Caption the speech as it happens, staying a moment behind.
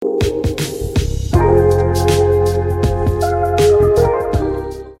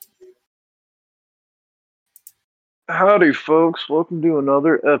Howdy, folks. Welcome to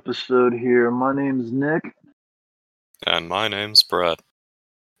another episode here. My name's Nick. And my name's Brett.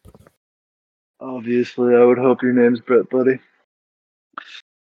 Obviously, I would hope your name's Brett, buddy.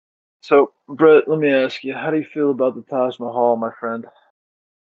 So, Brett, let me ask you, how do you feel about the Taj Mahal, my friend?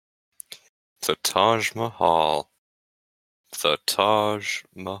 The Taj Mahal. The Taj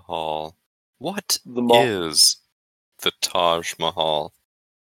Mahal. What The Mahal. is the Taj Mahal?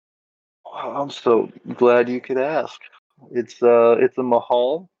 I'm so glad you could ask. It's a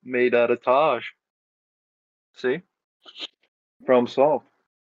Mahal made out of Taj. See? Problem solved.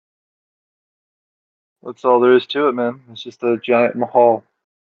 That's all there is to it, man. It's just a giant Mahal.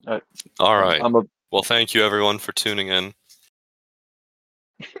 Alright. I'm a Well, thank you everyone for tuning in.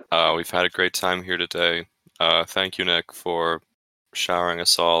 We've had a great time here today. Thank you, Nick, for showering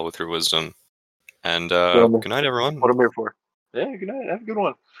us all with your wisdom. And good night, everyone. What I'm here for. Yeah, good night. Have a good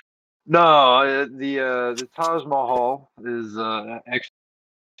one. No, the Taj Mahal is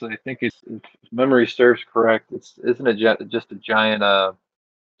actually, I think if memory serves correct, isn't it just a giant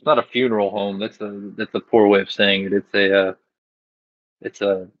it's not a funeral home. That's a poor way of saying it. It's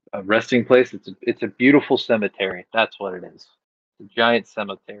a resting place. It's a beautiful cemetery. That's what it is. A giant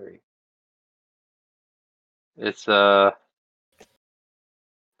cemetery. It's from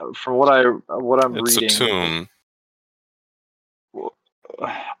what I'm It's reading. a tomb.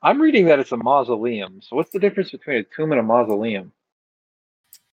 I'm reading that it's a mausoleum. So what's the difference between a tomb and a mausoleum?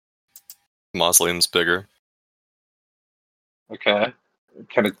 Mausoleum's bigger. Okay.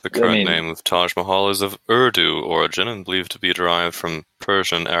 The current name of Taj Mahal is of Urdu origin and believed to be derived from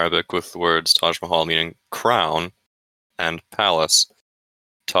Persian Arabic with the words Taj Mahal meaning crown and palace.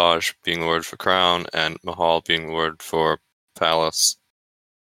 Taj being the word for crown and Mahal being the word for palace.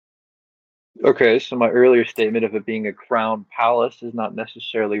 Okay, so my earlier statement of it being a crown palace is not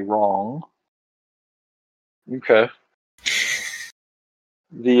necessarily wrong. Okay.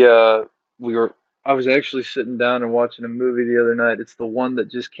 I was actually sitting down and watching a movie the other night. It's the one that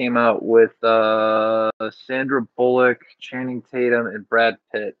just came out with Sandra Bullock, Channing Tatum, and Brad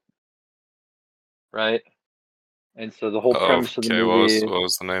Pitt. Right? And so the whole premise of the movie. What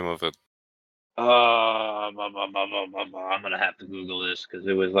was the name of it? I'm gonna have to Google this because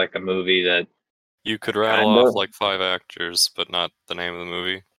it was like a movie that you could rattle off like 5 actors, but not the name of the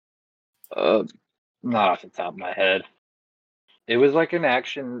movie. Not off the top of my head. It was like an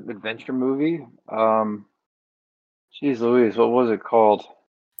action adventure movie. Jeez Louise, what was it called?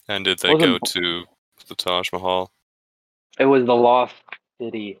 And did they go to the Taj Mahal? It was The Lost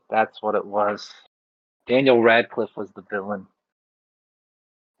City. That's what it was. Daniel Radcliffe was the villain.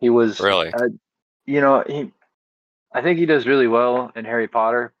 He was really. I think he does really well in Harry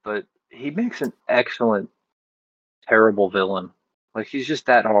Potter, but he makes an excellent, terrible villain. Like he's just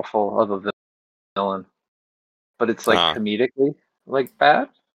that awful of a villain, but it's like comedically like bad.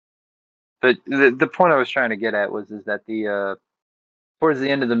 But the point I was trying to get at is that the towards the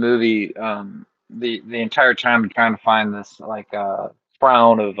end of the movie, the entire time I'm trying to find this like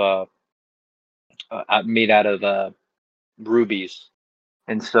crown of made out of rubies,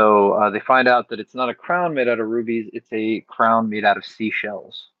 and so they find out that it's not a crown made out of rubies; it's a crown made out of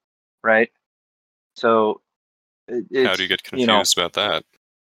seashells, right? So it's how do you get confused about that?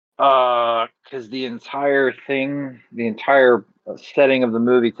 Because the entire setting of the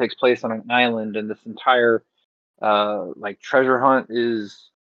movie takes place on an island, and this entire like treasure hunt is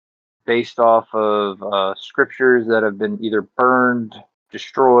based off of scriptures that have been either burned,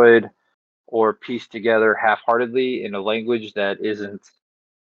 destroyed, or pieced together half-heartedly in a language that isn't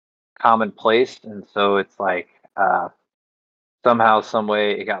commonplace, and so it's like somehow, some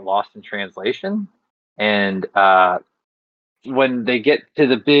way, it got lost in translation, and when they get to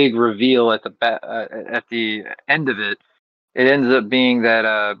the big reveal at the end of it, it ends up being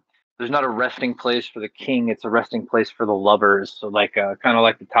that there's not a resting place for the king; it's a resting place for the lovers. So, like, kind of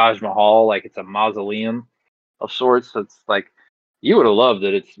like the Taj Mahal, like it's a mausoleum of sorts. So it's like you would have loved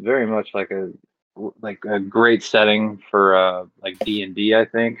it. It's very much like a great setting for like D&D, I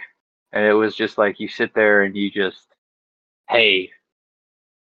think. And it was just like you sit there and you just, hey,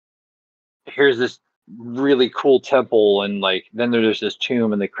 here's this really cool temple, and like then there's this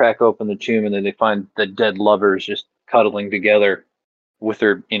tomb, and they crack open the tomb, and then they find the dead lovers just cuddling together with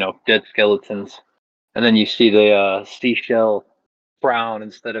their dead skeletons, and then you see the seashell crown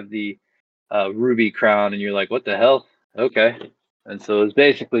instead of the ruby crown, and you're like, what the hell? Okay. And so it's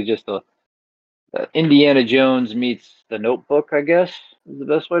basically just a Indiana Jones meets the Notebook, I guess is the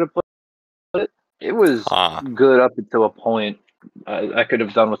best way to put it. It was good up until a point. I could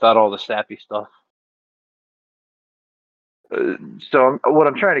have done without all the sappy stuff. So what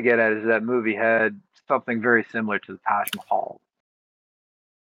I'm trying to get at is that movie had something very similar to the Taj Mahal,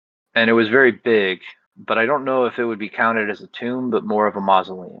 and it was very big. But I don't know if it would be counted as a tomb, but more of a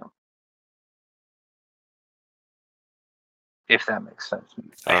mausoleum. If that makes sense.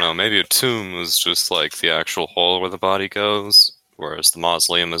 I don't know, maybe a tomb is just like the actual hole where the body goes, whereas the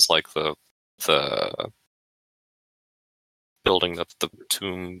mausoleum is like the building that the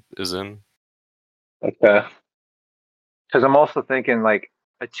tomb is in. Okay. Because I'm also thinking like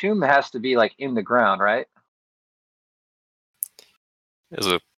a tomb has to be like in the ground, right? Is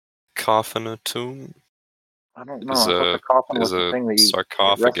a coffin a tomb? I don't know. Is I thought the a coffin was is the a thing that you get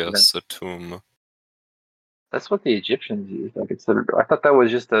rested in. sarcophagus a tomb? That's what the Egyptians used. I thought that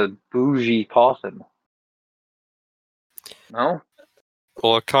was just a bougie coffin. No?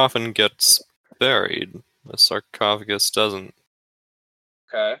 Well, a coffin gets buried. A sarcophagus doesn't.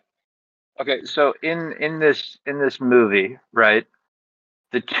 Okay. Okay, so in this movie, right?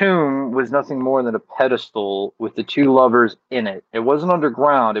 The tomb was nothing more than a pedestal with the two lovers in it. It wasn't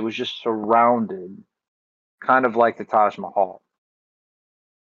underground, it was just surrounded, kind of like the Taj Mahal.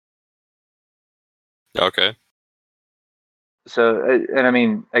 Okay. So, and I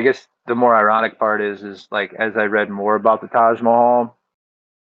mean, I guess the more ironic part is like as I read more about the Taj Mahal,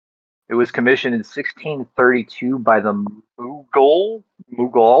 it was commissioned in 1632 by the Mughal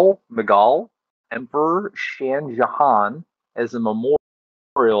Emperor Shah Jahan as a memorial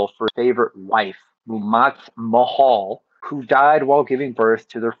for his favorite wife, Mahal, who died while giving birth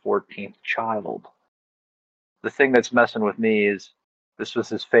to their 14th child. The thing that's messing with me is this was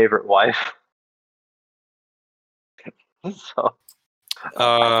his favorite wife. So,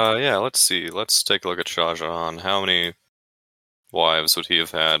 Yeah, let's see. Let's take a look at Shah Jahan. How many wives would he have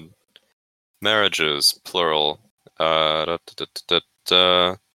had? Marriages, plural. Da, da, da,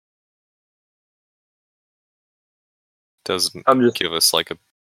 da. Doesn't I'm just, give us like a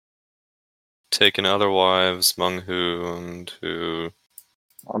taken other wives, among who and who.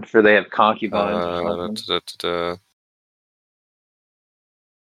 I'm sure they have concubines or Da, something. da, da, da.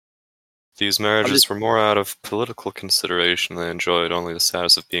 These I'm marriages just were more out of political consideration. They enjoyed only the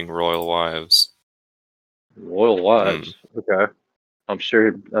status of being royal wives. royal Hmm. wives. Okay. I'm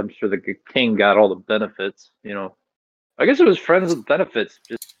sure the king got all the benefits, I guess it was friends with benefits,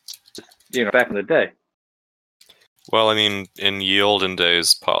 just back in the day. Well, I mean, in the olden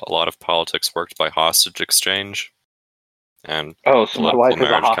days, a lot of politics worked by hostage exchange, and Oh, so my political wife is a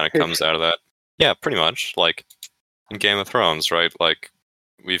marriage kind of hostage. comes out of that. Yeah, pretty much. Like in Game of Thrones, right? Like,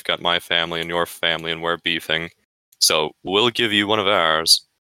 we've got my family and your family, and we're beefing. So we'll give you one of ours,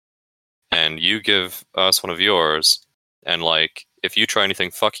 and you give us one of yours, and like, if you try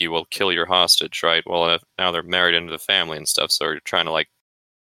anything, fuck you, we'll kill your hostage, right? Well, now they're married into the family and stuff, so you're trying to like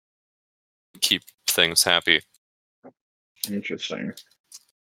keep things happy. Interesting.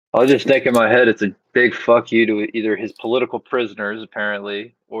 I just think in my head it's a big fuck you to either his political prisoners,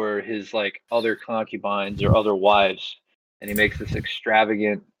 apparently, or his like other concubines or other wives, and he makes this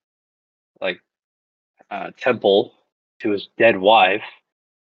extravagant like temple to his dead wife.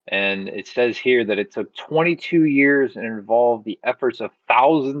 And it says here that it took 22 years and involved the efforts of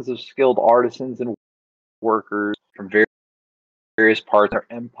thousands of skilled artisans and workers from various parts of their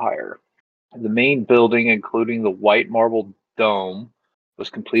empire. The main building, including the white marble dome, was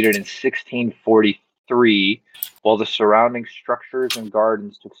completed in 1643, while the surrounding structures and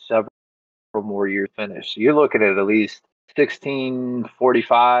gardens took several more years to finish. So you're looking at least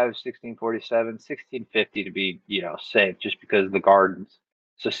 1645, 1647, 1650 to be, safe, just because of the gardens.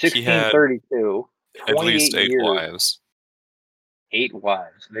 So He had 1632, at least 28 8 years, wives, 8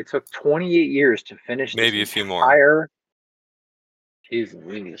 wives. And they took 28 years to finish this maybe a few more. entire. Jeez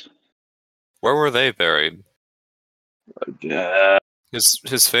Louise. Where were they buried? Uh,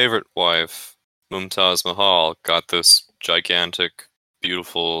 His favorite wife, Mumtaz Mahal, got this gigantic,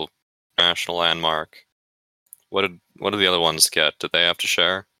 beautiful national landmark. What did the other ones get? Did they have to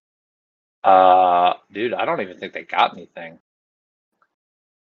share? dude, I don't even think they got anything.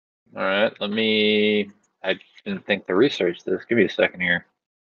 All right, I didn't think to research this. Give me a second here.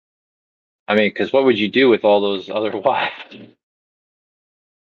 I mean, because what would you do with all those other wives?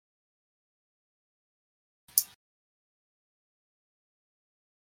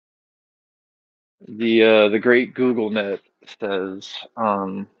 The great Google net says,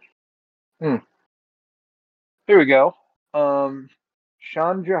 hmm, here we go.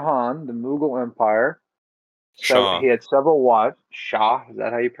 Shah Jahan, the Mughal Empire. So Shaw. he had several wives. Shah, is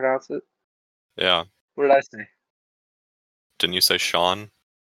that how you pronounce it? Yeah. What did I say? Didn't you say Sean?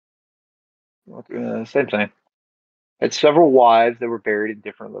 Same thing. Had several wives that were buried in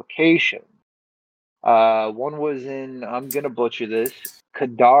different locations. One was in, I'm gonna butcher this,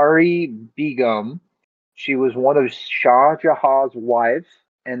 Kadari Begum, She was one of Shah Jahan's wives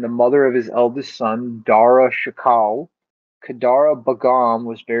and the mother of his eldest son, Dara Shakal. Kadara Begum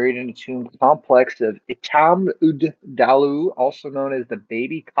was buried in a tomb complex of Itam Ud Dalu, also known as the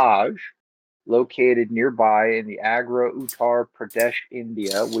Baby Taj, located nearby in the Agra, Uttar Pradesh,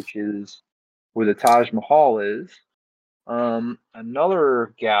 India, which is where the Taj Mahal is.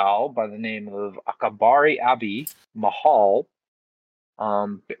 Another gal by the name of Akabari Abi Mahal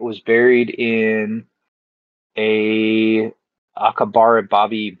was buried in a Akabari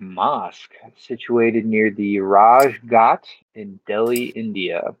Babi Mosque situated near the Raj Ghat in Delhi,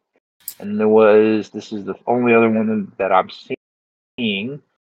 India. And this is the only other one that I'm seeing,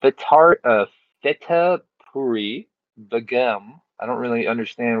 Feta Puri Begum. I don't really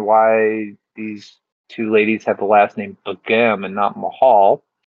understand why these two ladies have the last name Begum and not Mahal.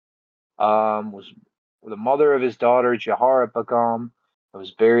 Was the mother of his daughter Jahara Begum.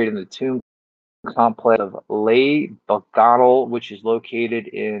 Was buried in the tomb complex of Lay Baganal, which is located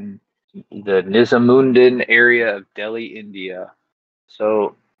in the Nizamuddin area of Delhi, India.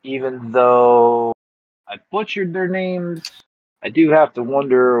 So even though I butchered their names, I do have to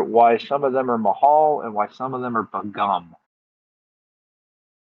wonder why some of them are Mahal and why some of them are Begum.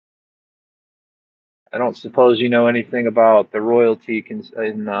 I don't suppose you know anything about the royalty in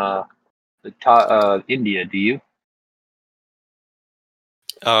India, do you?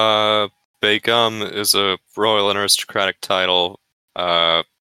 Begum is a royal and aristocratic title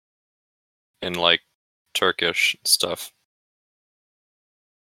in like Turkish stuff.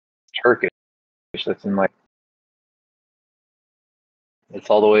 Turkish. That's in like it's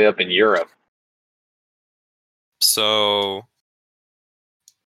all the way up in Europe. So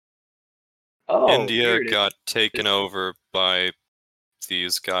India got taken over by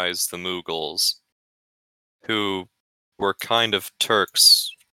these guys, the Mughals, who were kind of Turks,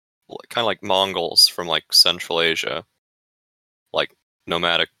 kind of like Mongols from like Central Asia, like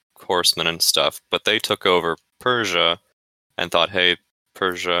nomadic horsemen and stuff. But they took over Persia and thought, hey,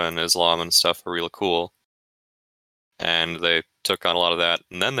 Persia and Islam and stuff are really cool. And they took on a lot of that,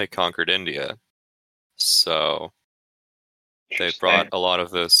 and then they conquered India. So they brought a lot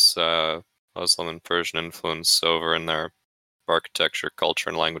of this Muslim and Persian influence over in their architecture, culture,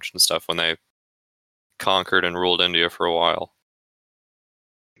 and language and stuff when they conquered and ruled India for a while.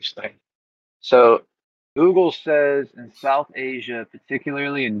 Interesting. So Google says in South Asia,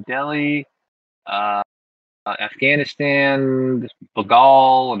 particularly in Delhi, Afghanistan,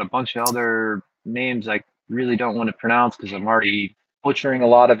 Bengal, and a bunch of other names I really don't want to pronounce because I'm already butchering a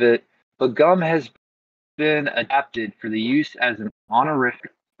lot of it. But gum has been adapted for the use as an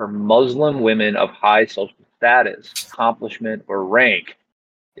honorific for Muslim women of high social status, accomplishment, or rank.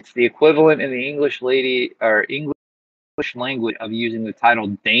 It's the equivalent in the English language of using the title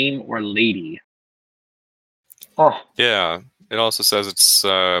dame or lady. Oh. Yeah, it also says it's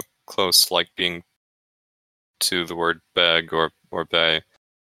close, like being to the word beg or bay,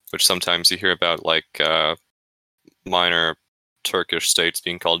 which sometimes you hear about like minor Turkish states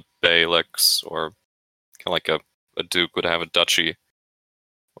being called beyliks, or kind of like a duke would have a duchy,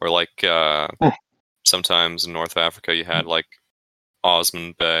 or like sometimes in North Africa you had like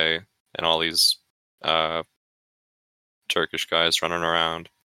Osman Bey and all these Turkish guys running around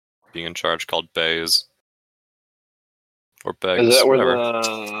being in charge called beys or begs. Is that where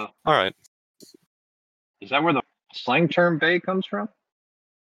whatever. All right. Is that where the slang term "bay" comes from?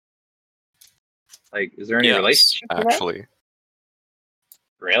 Like, is there any relationship to actually. That?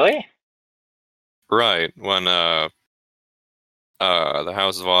 Really? Right. When the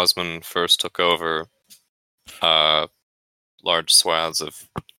House of Osman first took over large swaths of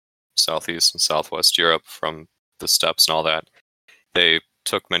Southeast and Southwest Europe from the steppes and all that, they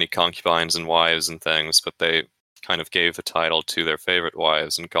took many concubines and wives and things, but they kind of gave the title to their favorite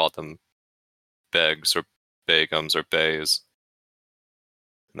wives and called them begs or begums or beys.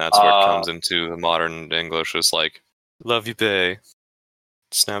 And that's where it comes into the modern English. Is like, love you, bay.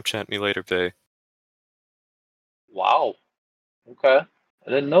 Snapchat me later, bay. Wow. Okay. I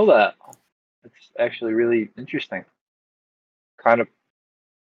didn't know that. It's actually really interesting. Kind of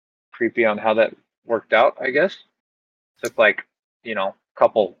creepy on how that worked out, I guess. Took like, a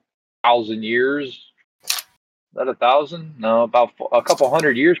couple thousand years. Is that 1,000? No, about a couple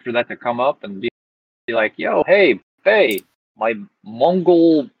hundred years for that to come up and be like, yo, hey, Faye, my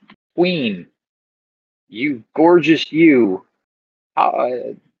Mongol queen, you gorgeous you.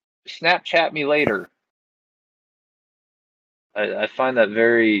 Snapchat me later. I find that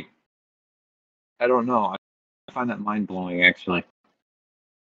very, I don't know. I find that mind blowing, actually.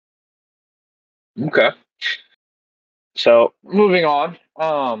 Okay. So moving on,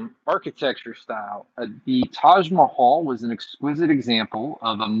 architecture style. The Taj Mahal was an exquisite example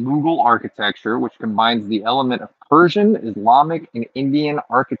of a Mughal architecture which combines the element of Persian, Islamic, and Indian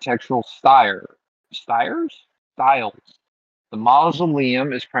architectural styles. The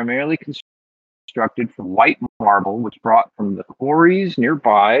mausoleum is primarily constructed from white marble, which brought from the quarries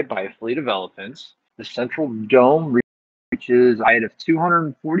nearby by a fleet of elephants. The central dome reaches a height of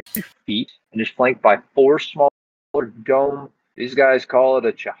 240 feet and is flanked by four smaller dome. These guys call it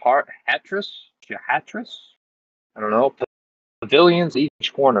a chahatris. I don't know. Pavilions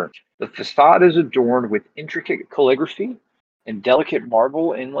each corner. The facade is adorned with intricate calligraphy and delicate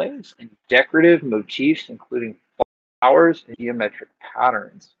marble inlays and decorative motifs, including flowers and geometric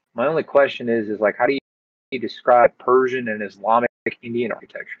patterns. My only question is like, how do you describe Persian and Islamic Indian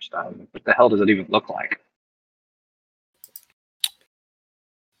architecture style? What the hell does it even look like?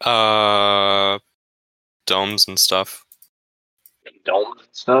 Domes and stuff. Domes and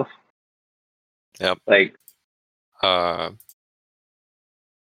stuff. Yep. Like,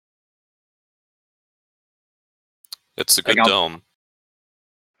 it's a good dome.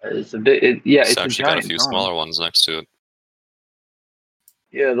 It's a bit, yeah. It's actually got a few smaller ones next to it.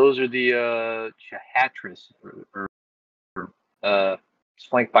 Yeah, those are the chahatris, it's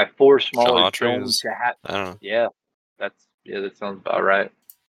flanked by four smaller domes. I don't know. Yeah, that sounds about right.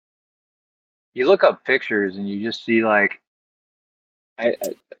 You look up pictures and you just see like,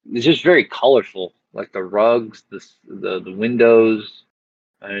 it's just very colorful. Like the rugs, the windows,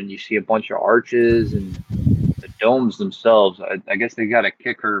 and you see a bunch of arches and the domes themselves. I guess they got a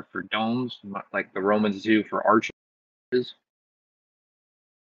kicker for domes, like the Romans do for arches.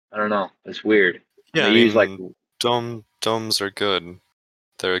 I don't know. It's weird. Yeah, they use like domes are good.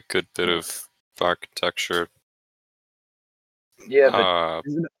 They're a good bit of architecture. Yeah, but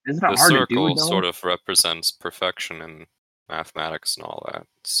isn't it the hard to do circle sort of represents perfection in mathematics and all that.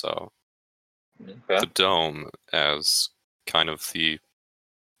 So the dome as kind of the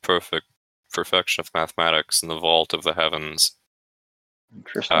perfection of mathematics in the vault of the heavens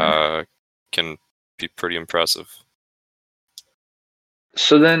can be pretty impressive.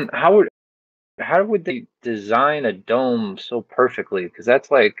 So then how would they design a dome so perfectly? Because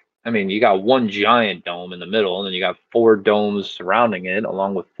that's like, I mean, you got one giant dome in the middle, and then you got four domes surrounding it,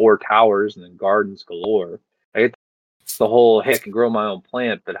 along with four towers and then gardens galore. I get the whole, hey, I can grow my own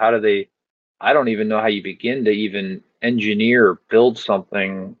plant, but how do they? I don't even know how you begin to even engineer or build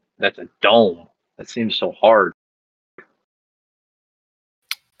something that's a dome. That seems so hard.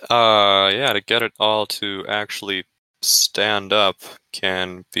 Yeah, to get it all to actually stand up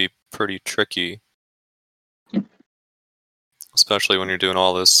can be pretty tricky. Especially when you're doing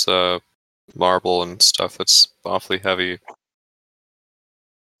all this marble and stuff that's awfully heavy.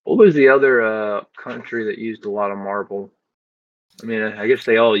 What was the other country that used a lot of marble? I mean, I guess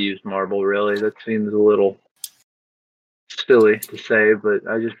they all used marble, really. That seems a little silly to say, but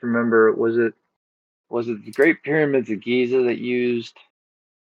I just remember, was it the Great Pyramids of Giza that used?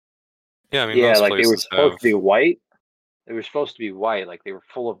 Yeah, I mean, most like they were places supposed have. to be white. They were supposed to be white, like they were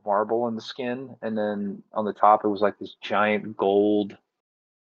full of marble in the skin, and then on the top it was like this giant gold,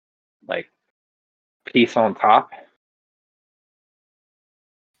 like piece on top.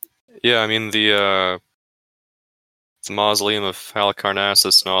 Yeah, I mean the mausoleum of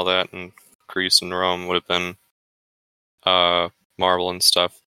Halicarnassus and all that in Greece and Rome would have been marble and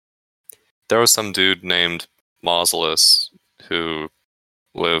stuff. There was some dude named Mausolus who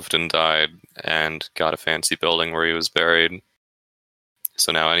lived and died and got a fancy building where he was buried.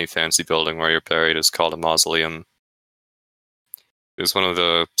 So now any fancy building where you're buried is called a mausoleum. It was one of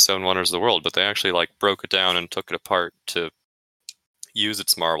the 7 wonders of the world, but they actually like broke it down and took it apart to use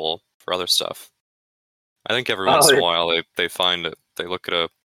its marble for other stuff. I think every once in a while they find it. They look at a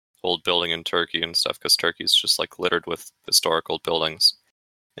old building in Turkey and stuff, because Turkey's just like littered with historical buildings,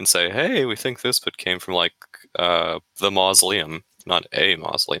 and say, hey, we think this bit came from like the mausoleum. Not a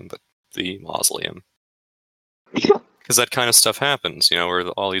mausoleum, but the mausoleum. Because that kind of stuff happens, you know, where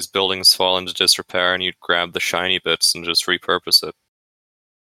all these buildings fall into disrepair and you grab the shiny bits and just repurpose it.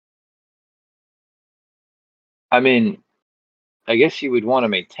 I mean, I guess you would want to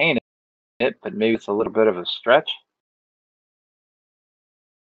maintain it, but maybe it's a little bit of a stretch.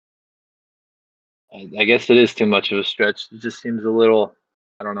 I guess it is too much of a stretch. It just seems a little,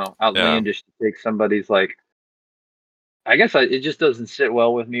 I don't know, outlandish to take somebody's like. I guess it just doesn't sit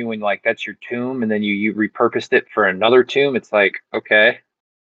well with me when like that's your tomb and then you repurposed it for another tomb. It's like, okay,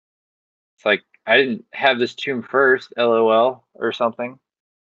 it's like I didn't have this tomb first, LOL or something.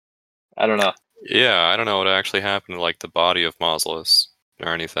 I don't know. Yeah, I don't know what actually happened to like the body of Mausolus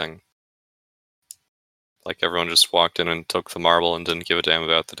or anything. Like everyone just walked in and took the marble and didn't give a damn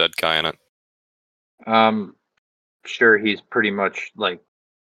about the dead guy in it. Sure, he's pretty much like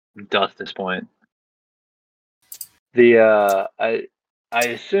dust at this point. I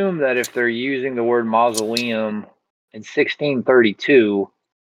assume that if they're using the word mausoleum in 1632,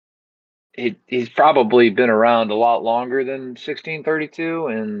 he's probably been around a lot longer than 1632,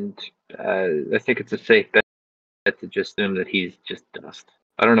 and I think it's a safe bet to just assume that he's just dust.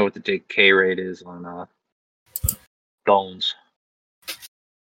 I don't know what the decay rate is on bones.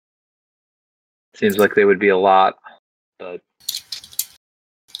 Seems like they would be a lot, but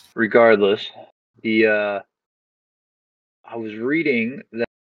regardless, I was reading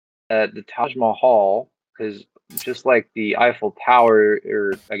that the Taj Mahal, because just like the Eiffel Tower,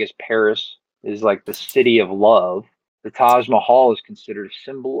 or I guess Paris is like the city of love, the Taj Mahal is considered a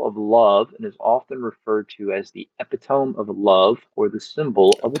symbol of love and is often referred to as the epitome of love or the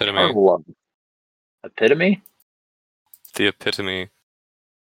symbol of Epitome. eternal love. Epitome? The epitome.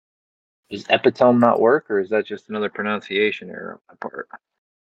 Does epitome not work, or is that just another pronunciation error on my part?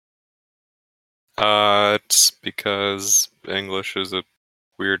 It's because English is a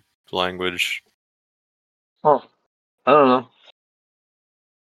weird language. Oh, I don't know.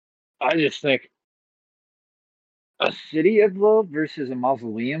 I just think a city of love versus a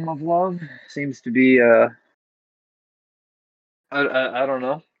mausoleum of love seems to be I don't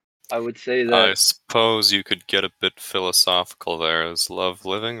know. I would say that I suppose you could get a bit philosophical there. Is love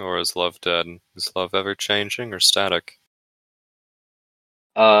living or is love dead? Is love ever changing or static?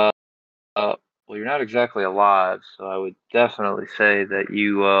 well, you're not exactly alive, so I would definitely say that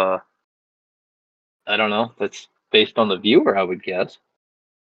you I don't know, that's based on the viewer, I would guess.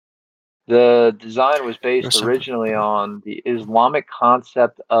 The design was based originally on the Islamic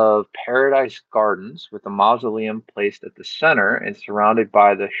concept of paradise gardens, with a mausoleum placed at the center and surrounded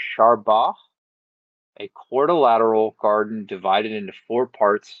by the Sharbah, a quadrilateral garden divided into 4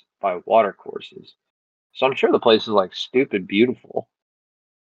 parts by watercourses. So I'm sure the place is like stupid beautiful.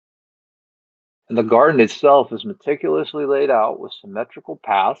 And the garden itself is meticulously laid out with symmetrical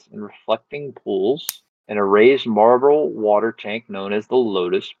paths and reflecting pools and a raised marble water tank known as the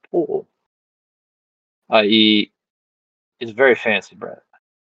Lotus Pool, i.e., it's very fancy, Brett.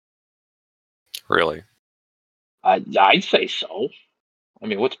 Really? I'd say so. I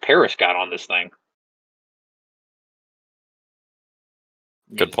mean, what's Paris got on this thing?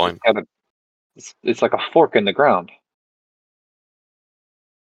 Good point. It's like a fork in the ground.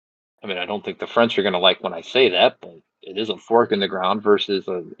 I mean, I don't think the French are going to like when I say that, but it is a fork in the ground versus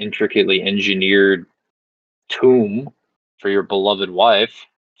an intricately engineered tomb for your beloved wife,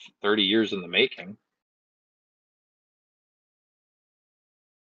 30 years in the making.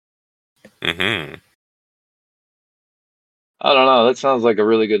 Mm-hmm. I don't know. That sounds like a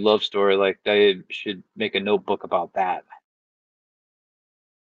really good love story. Like, they should make a notebook about that.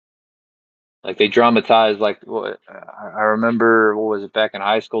 Like, they dramatized, like, I remember, what was it, back in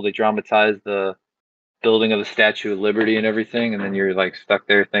high school, they dramatized the building of the Statue of Liberty and everything, and then you're, like, stuck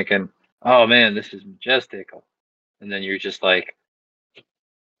there thinking, oh, man, this is majestic. And then you're just like,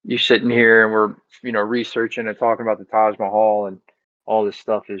 you're sitting here and we're, researching and talking about the Taj Mahal, and all this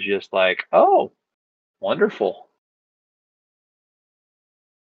stuff is just like, oh, wonderful.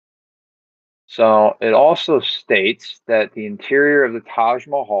 So it also states that the interior of the Taj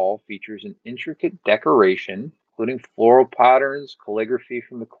Mahal features an intricate decoration, including floral patterns, calligraphy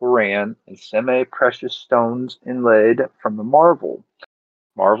from the Quran, and semi-precious stones inlaid from the marble.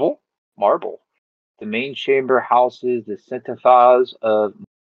 Marble? Marble. The main chamber houses the centaphas of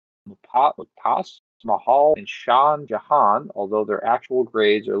Muqtas, Mahal, and Shah Jahan, although their actual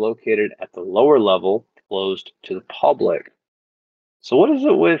grades are located at the lower level, closed to the public. So what is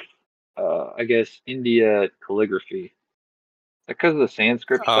it with, I guess, India calligraphy? Is that because of the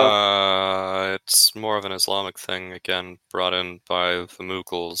Sanskrit stuff? It's more of an Islamic thing, again, brought in by the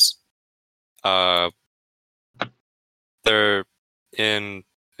Mughals. They're in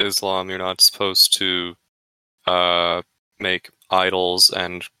Islam, you're not supposed to make idols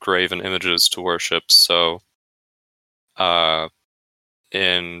and graven images to worship, so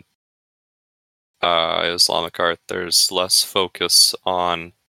in Islamic art, there's less focus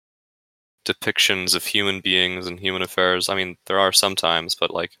on depictions of human beings and human affairs. I mean, there are sometimes,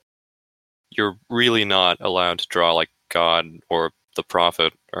 but like, you're really not allowed to draw like God or the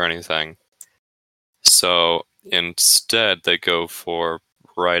Prophet or anything. So instead, they go for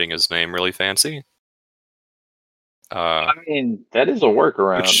writing his name really fancy. I mean, that is a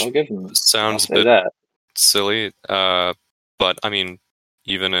workaround. Which I'll give them. I'll sounds a say bit that. silly, but I mean,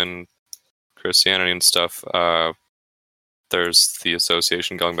 even in Christianity and stuff, there's the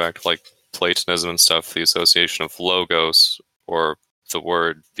association going back to like Platonism and stuff, the association of logos, or the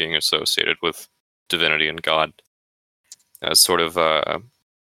word being associated with divinity and God, as sort of a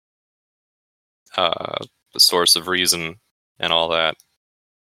source of reason and all that.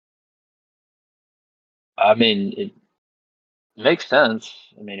 I mean, it makes sense.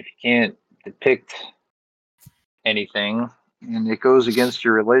 I mean, if you can't depict anything and it goes against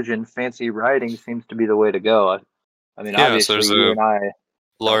your religion, fancy writing seems to be the way to go. I mean, Yeah, so obviously, there's you a and I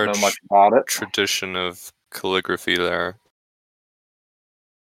don't know much large about it. tradition of calligraphy there.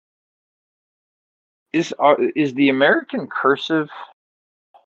 Is the American cursive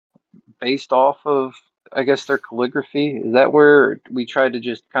based off of, I guess, their calligraphy? Is that where we tried to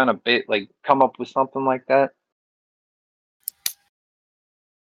just kind of like come up with something like that?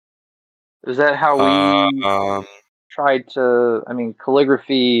 Is that how we Um, tried to? I mean,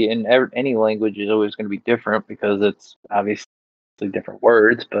 calligraphy in any language is always going to be different because it's obviously different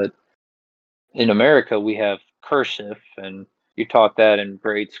words. But in America, we have cursive, and you taught that in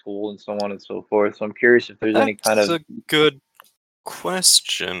grade school and so on and so forth. So I'm curious if there's any kind that's of a good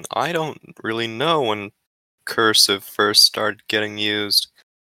question. I don't really know when cursive first started getting used.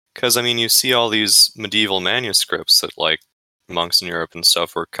 Because, I mean, you see all these medieval manuscripts that, like, monks in Europe and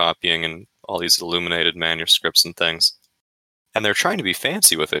stuff were copying, and all these illuminated manuscripts and things. And they're trying to be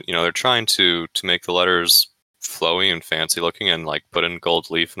fancy with it. You know, they're trying to make the letters flowy and fancy looking and, like, put in gold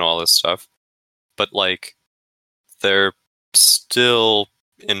leaf and all this stuff. But, like, they're still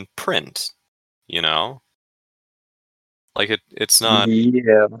in print, you know? Like, it's not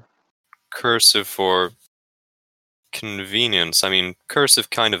yeah. cursive for convenience. I mean, cursive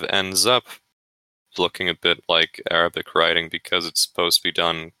kind of ends up looking a bit like Arabic writing because it's supposed to be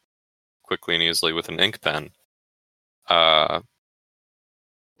done quickly and easily with an ink pen.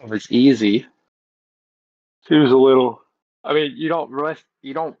 It's easy. Seems a little. I mean, you don't rest.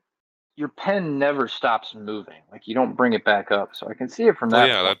 You don't. Your pen never stops moving. Like you don't bring it back up. So I can see it from Well, that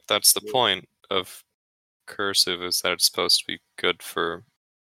yeah, point. that's the point of cursive, is that it's supposed to be good for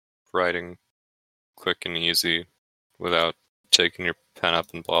writing quick and easy without taking your pen up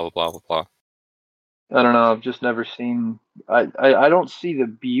and blah blah blah blah blah. I don't know. I've just never seen. I don't see the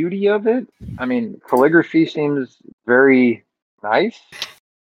beauty of it. I mean, calligraphy seems very nice,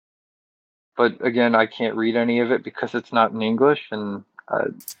 but again, I can't read any of it because it's not in English, and I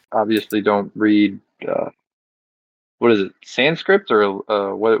obviously don't read. What is it? Sanskrit or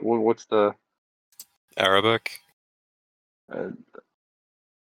what's the? Arabic, Uh,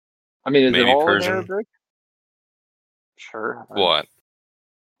 I mean, is it maybe all in Persian. Arabic? Sure. What?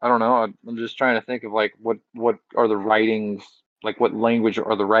 I don't know. I'm just trying to think of like what are the writings, like what language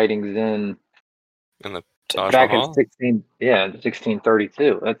are the writings in In the Taj back in Mahal?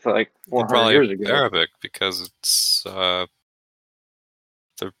 1632. That's like Well, 400 probably years ago. Arabic because it's the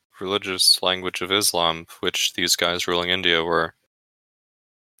religious language of Islam, which these guys ruling India were.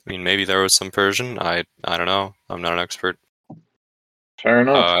 I mean, maybe there was some Persian. I don't know. I'm not an expert. Fair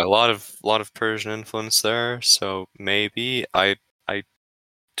enough. A lot of Persian influence there, so maybe I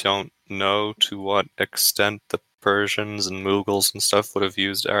don't know to what extent the Persians and Mughals and stuff would have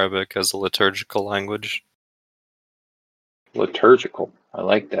used Arabic as a liturgical language. Liturgical. I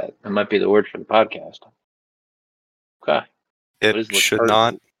like that. That might be the word for the podcast. Okay. It What is should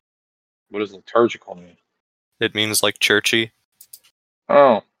not. liturgical? What does liturgical mean? It means like churchy.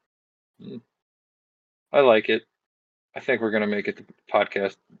 Oh, I like it. I think we're gonna make it the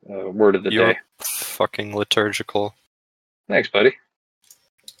podcast word of the You're day. fucking liturgical. Thanks, buddy.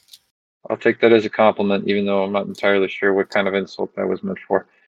 I'll take that as a compliment, even though I'm not entirely sure what kind of insult that was meant for.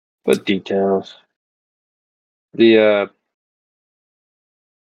 But details. The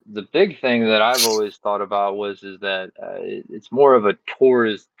the big thing that I've always thought about is that it's more of a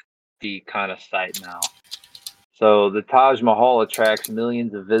touristy kind of site now. So the Taj Mahal attracts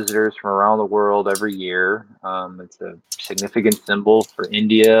millions of visitors from around the world every year. It's a significant symbol for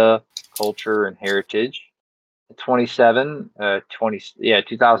India culture and heritage.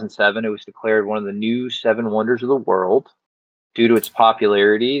 2007, it was declared one of the new seven wonders of the world. Due to its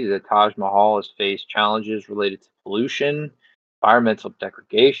popularity, the Taj Mahal has faced challenges related to pollution, environmental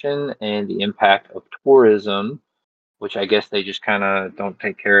degradation, and the impact of tourism, which I guess they just kind of don't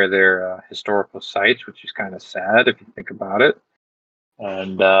take care of their historical sites, which is kind of sad if you think about it.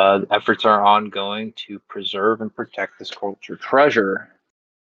 And efforts are ongoing to preserve and protect this culture treasure.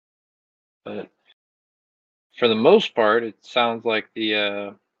 But for the most part, it sounds like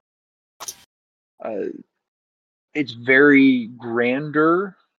uh, it's very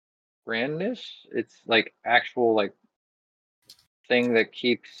grandness. It's like actual like thing that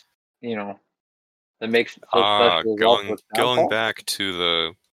keeps, you know, that makes it so special is also a town Going hall. back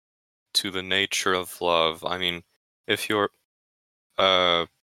to to the nature of love. I mean, if you're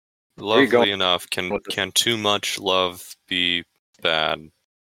Where you going lovely enough, can with this? too much love be bad?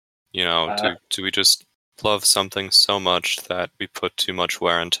 You know, Uh, do we just love something so much that we put too much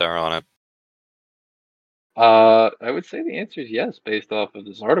wear and tear on it? I would say the answer is yes, based off of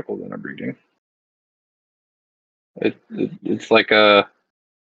this article that I'm reading. It's like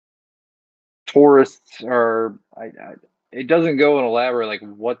tourists are. It doesn't go and elaborate like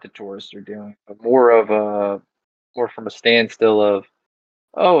what the tourists are doing, but more from a standstill of,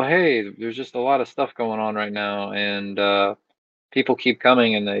 oh hey, there's just a lot of stuff going on right now, and people keep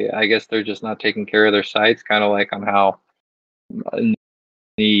coming, and I guess they're just not taking care of their sites, kind of like on how in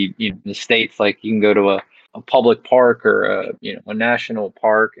the states, like you can go to a public park or a national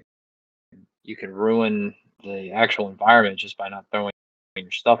park, you can ruin the actual environment just by not throwing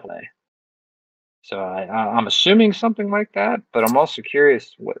your stuff away. So I'm assuming something like that, but I'm also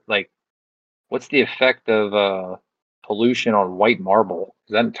curious what's the effect of pollution on white marble?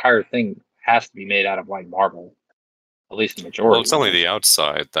 'Cause that entire thing has to be made out of white marble, at least the Well, majority it's of only it. the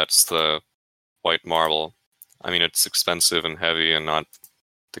outside that's the white marble. I mean, it's expensive and heavy and not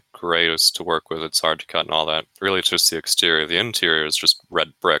the greatest to work with. It's hard to cut and all that. Really, it's just the exterior. The interior is just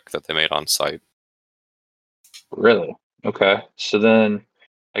red brick that they made on site. Really? Okay. So then,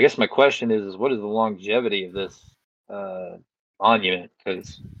 I guess my question is what is the longevity of this uh, monument?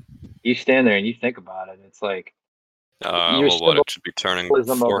 Because you stand there and you think about it, it's like your Well, what? It should be turning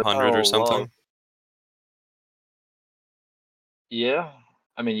symbolism of 400 or eternal love. something? Yeah.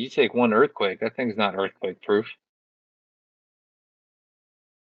 I mean, you take one earthquake, that thing's not earthquake proof.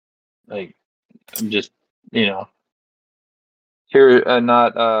 Like, I'm just, you know, here,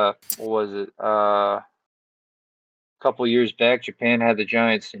 not, what was it? A couple years back, Japan had the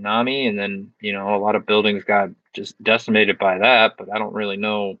giant tsunami, and then, a lot of buildings got just decimated by that, but I don't really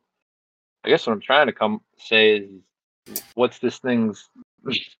know. I guess what I'm trying to come say is, what's this thing's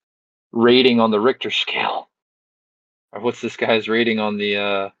rating on the Richter scale, or what's this guy's rating on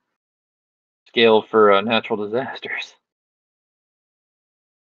the scale for natural disasters?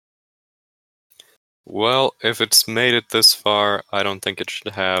 Well, if it's made it this far, I don't think it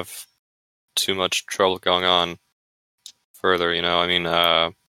should have too much trouble going on further, you know? I mean,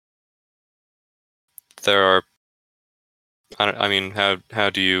 there are... I mean, how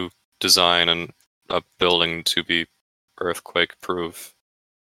do you design a building to be earthquake-proof?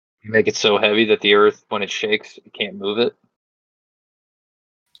 Make it so heavy that the Earth, when it shakes, it can't move it.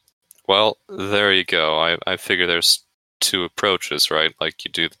 Well, there you go. I figure there's two approaches, right? Like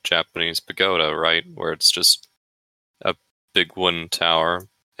you do the Japanese pagoda, right? Where it's just a big wooden tower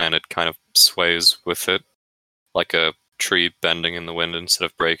and it kind of sways with it like a tree bending in the wind instead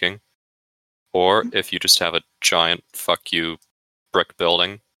of breaking. Or if you just have a giant fuck you brick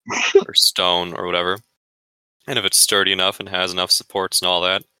building or stone or whatever, and if it's sturdy enough and has enough supports and all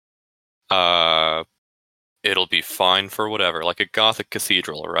that, uh, it'll be fine for whatever. Like a Gothic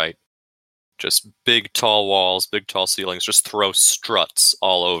cathedral, right? Just big tall walls, big tall ceilings, just throw struts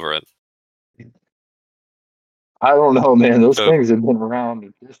all over it. I don't know, man. Those So things have been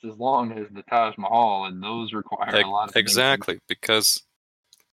around just as long as the Taj Mahal, and those require a lot of maintenance. exactly,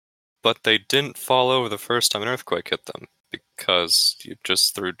 but they didn't fall over the first time an earthquake hit them because you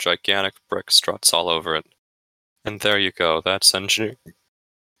just threw gigantic brick struts all over it. And there you go. That's engineering.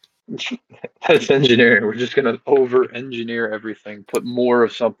 That's engineering. We're just gonna over-engineer everything. Put more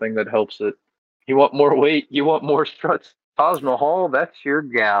of something that helps it. You want more weight? You want more struts? Taj Mahal, that's your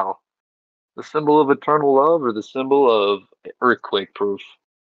gal. The symbol of eternal love, or the symbol of earthquake proof?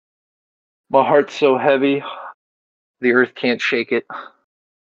 My heart's so heavy, the earth can't shake it.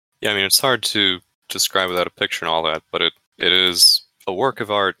 Yeah, I mean, it's hard to describe without a picture and all that, but it is a work of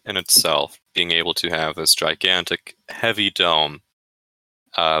art in itself, being able to have this gigantic, heavy dome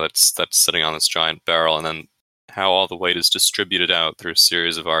that's sitting on this giant barrel, and then how all the weight is distributed out through a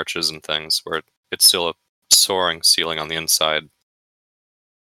series of arches and things, where it's still a soaring ceiling on the inside.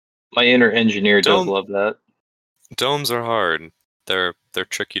 My inner engineer does Dome love that. domes are hard. They're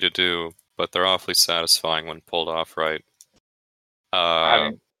tricky to do, but they're awfully satisfying when pulled off right. I Uh,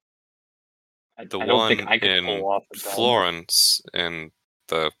 mean, the I don't think one I could in pull off a dome. Florence, in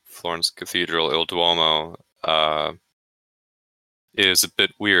the Florence Cathedral, Il Duomo, is a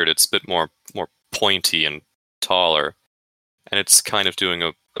bit weird. It's a bit more pointy and taller, and it's kind of doing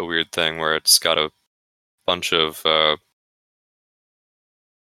a weird thing where it's got a bunch of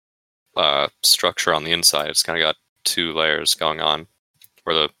structure on the inside. It's kind of got two layers going on,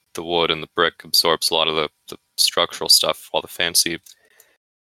 where the wood and the brick absorbs a lot of the structural stuff, all the fancy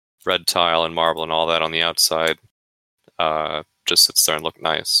red tile and marble and all that on the outside just sits there and look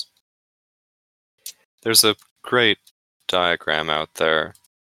nice. There's a great diagram out there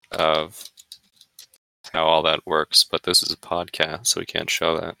of how all that works, but this is a podcast, so we can't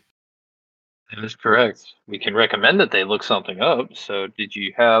show that. That is correct. We can recommend that they look something up. So, did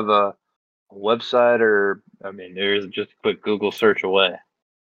you have a website, or I mean, there's just a quick Google search away?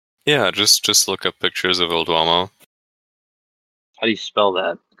 Yeah, just look up pictures of El Duomo. How do you spell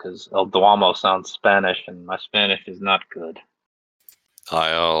that? Because El Duomo sounds Spanish, and my Spanish is not good.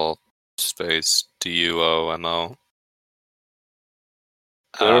 IL space DUOMO.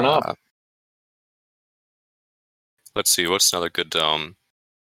 Clear enough. Let's see, what's another good dome?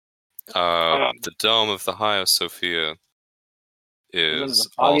 The dome of the Hagia Sophia is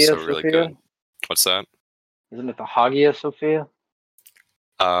also really good. What's that? Isn't it the Hagia Sophia?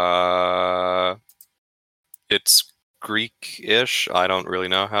 It's Greek-ish. I don't really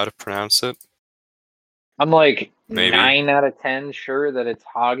know how to pronounce it. I'm like Maybe 9 out of 10 sure that it's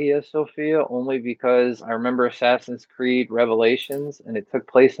Hagia Sophia, only because I remember Assassin's Creed Revelations, and it took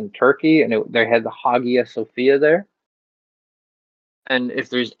place in Turkey, and they had the Hagia Sophia there. And if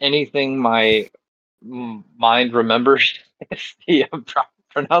there's anything my mind remembers, it's the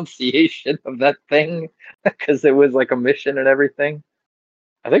pronunciation of that thing, because it was like a mission and everything.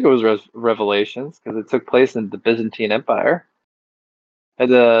 I think it was Revelations, because it took place in the Byzantine Empire. Had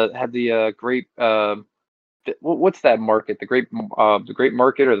the great what's that market? The great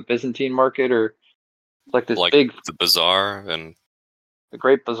market, or the Byzantine market, or like this like big the bazaar and the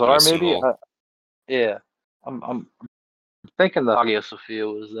Great Bazaar, maybe. Istanbul. Yeah, I'm thinking the Hagia Sophia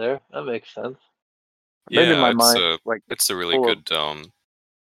was there. That makes sense. Maybe Yeah, my mind like it's a really full good of. dome.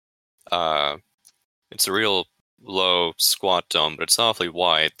 It's a real low, squat dome, but it's awfully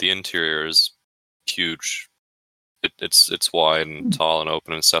wide. The interior is huge. It's wide and tall and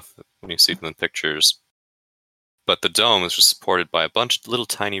open and stuff when you see them in pictures. But the dome is just supported by a bunch of little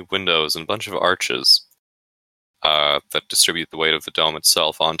tiny windows and a bunch of arches that distribute the weight of the dome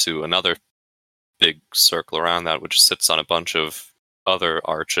itself onto another big circle around that, which sits on a bunch of other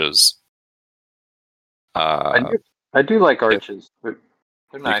arches. I do like arches. They're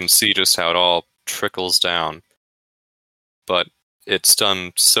You can nice. see just how it all trickles down. But it's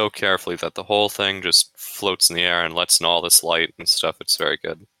done so carefully that the whole thing just floats in the air and lets in all this light and stuff. It's very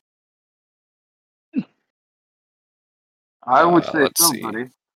good. I would say Let's so, see. buddy.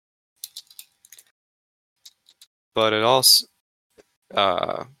 But it also,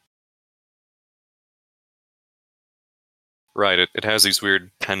 right, it has these weird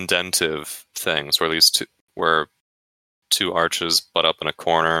pendentive things where two arches butt up in a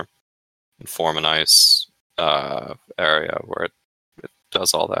corner and form a nice area where it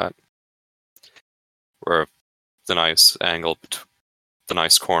does all that. Where the nice angle, the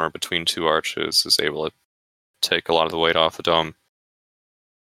nice corner between two arches is able to take a lot of the weight off the dome.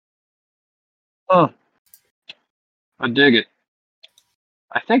 Huh. I dig it.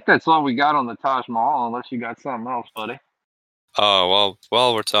 I think that's all we got on the Taj Mahal, unless you got something else, buddy. Oh, well,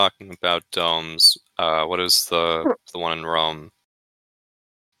 while we're talking about domes, what is the one in Rome?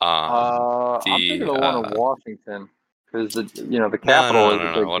 I'm thinking The of one in Washington, because the no, Capitol no, is a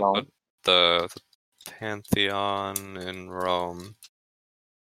no, no. big What dome. the Pantheon in Rome?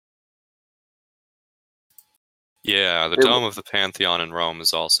 Yeah, the dome of the Pantheon in Rome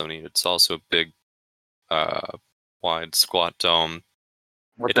is also neat. It's also a big, wide, squat dome.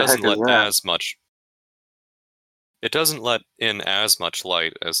 What It the heck doesn't is let that? as much. It doesn't let in as much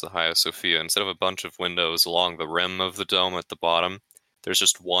light as the Hagia Sophia. Instead of a bunch of windows along the rim of the dome at the bottom, there's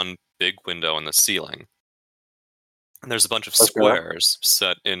just one big window in the ceiling. And there's a bunch of Okay. squares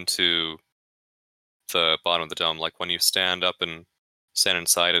set into the bottom of the dome. Like when you stand up and stand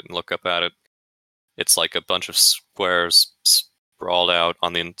inside it and look up at it, it's like a bunch of squares sprawled out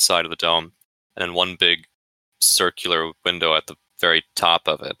on the inside of the dome, and then one big circular window at the very top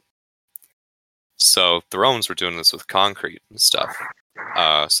of it. So the Romans were doing this with concrete and stuff.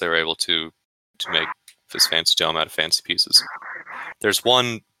 So they were able to make this fancy dome out of fancy pieces. There's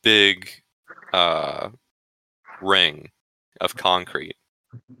one big ring of concrete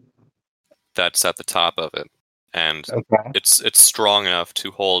that's at the top of it, and Okay. it's strong enough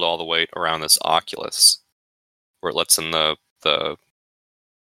to hold all the weight around this oculus, where it lets in the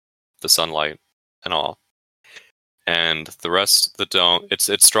sunlight and all. And the rest of the dome,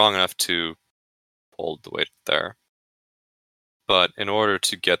 it's strong enough to hold the weight there. But in order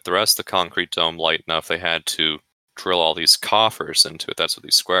to get the rest of the concrete dome light enough, they had to drill all these coffers into it. That's what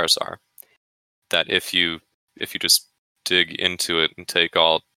these squares are. That if you just dig into it and take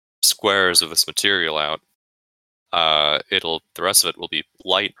all squares of this material out, the rest of it will be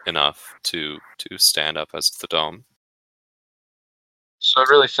light enough to stand up as the dome. So it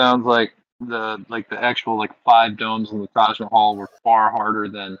really sounds like the actual like 5 domes in the Taj Mahal were far harder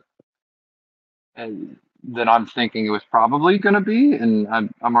than I'm thinking it was probably going to be, and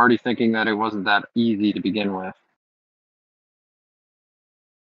I'm already thinking that it wasn't that easy to begin with.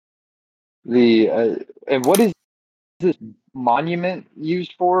 And what is this monument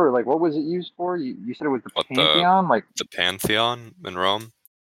used for? Or like, what was it used for? You said it was the What, Pantheon, like the Pantheon in Rome?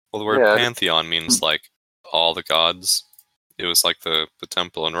 Well, the word yeah. pantheon means like all the gods. It was like the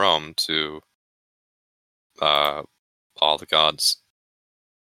temple in Rome to all the gods.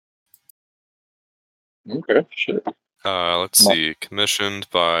 Okay, sure. Let's see. Commissioned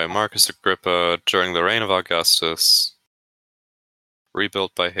by Marcus Agrippa during the reign of Augustus.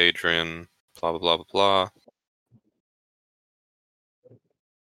 Rebuilt by Hadrian. Blah, blah, blah, blah, blah.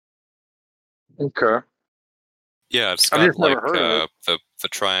 Okay. Yeah, it's I've got just never like heard of it. the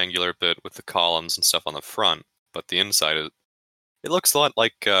triangular bit with the columns and stuff on the front, but the inside it looks a lot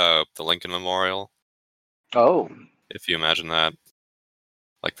like the Lincoln Memorial, Oh, if you imagine that.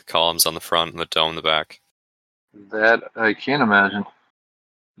 Like the columns on the front and the dome in the back. that I can't imagine.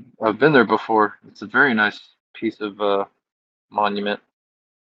 I've been there before. It's a very nice piece of monument.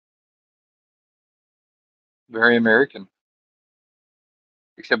 Very American.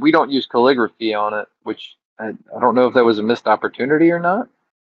 Except we don't use calligraphy on it, which I don't know if that was a missed opportunity or not.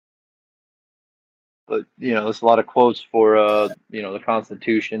 But there's a lot of quotes for the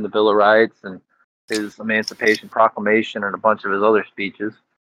Constitution, the Bill of Rights, and his Emancipation Proclamation, and a bunch of his other speeches.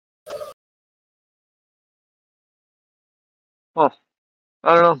 Well,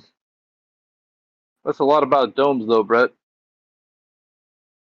 I don't know. That's a lot about domes, though, Brett.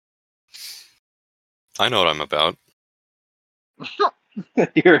 I know what I'm about.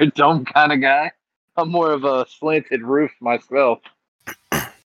 You're a dome kind of guy. I'm more of a slanted roof myself.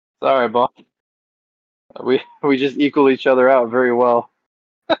 Sorry, boss. We just equal each other out very well.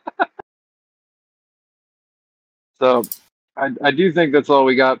 So I do think that's all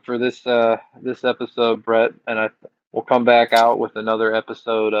we got for this episode, Brett, and we'll come back out with another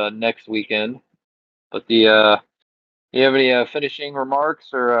episode next weekend. But you have any finishing remarks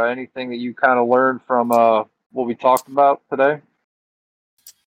or anything that you kind of learned from what we talked about today?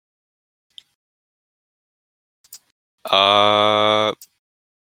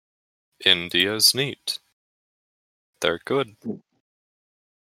 India's neat. They're good.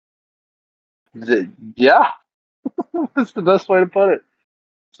 Yeah, that's the best way to put it.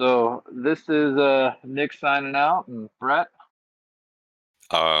 So this is Nick signing out, and Brett.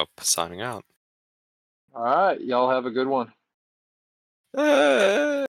 Signing out. All right, y'all have a good one.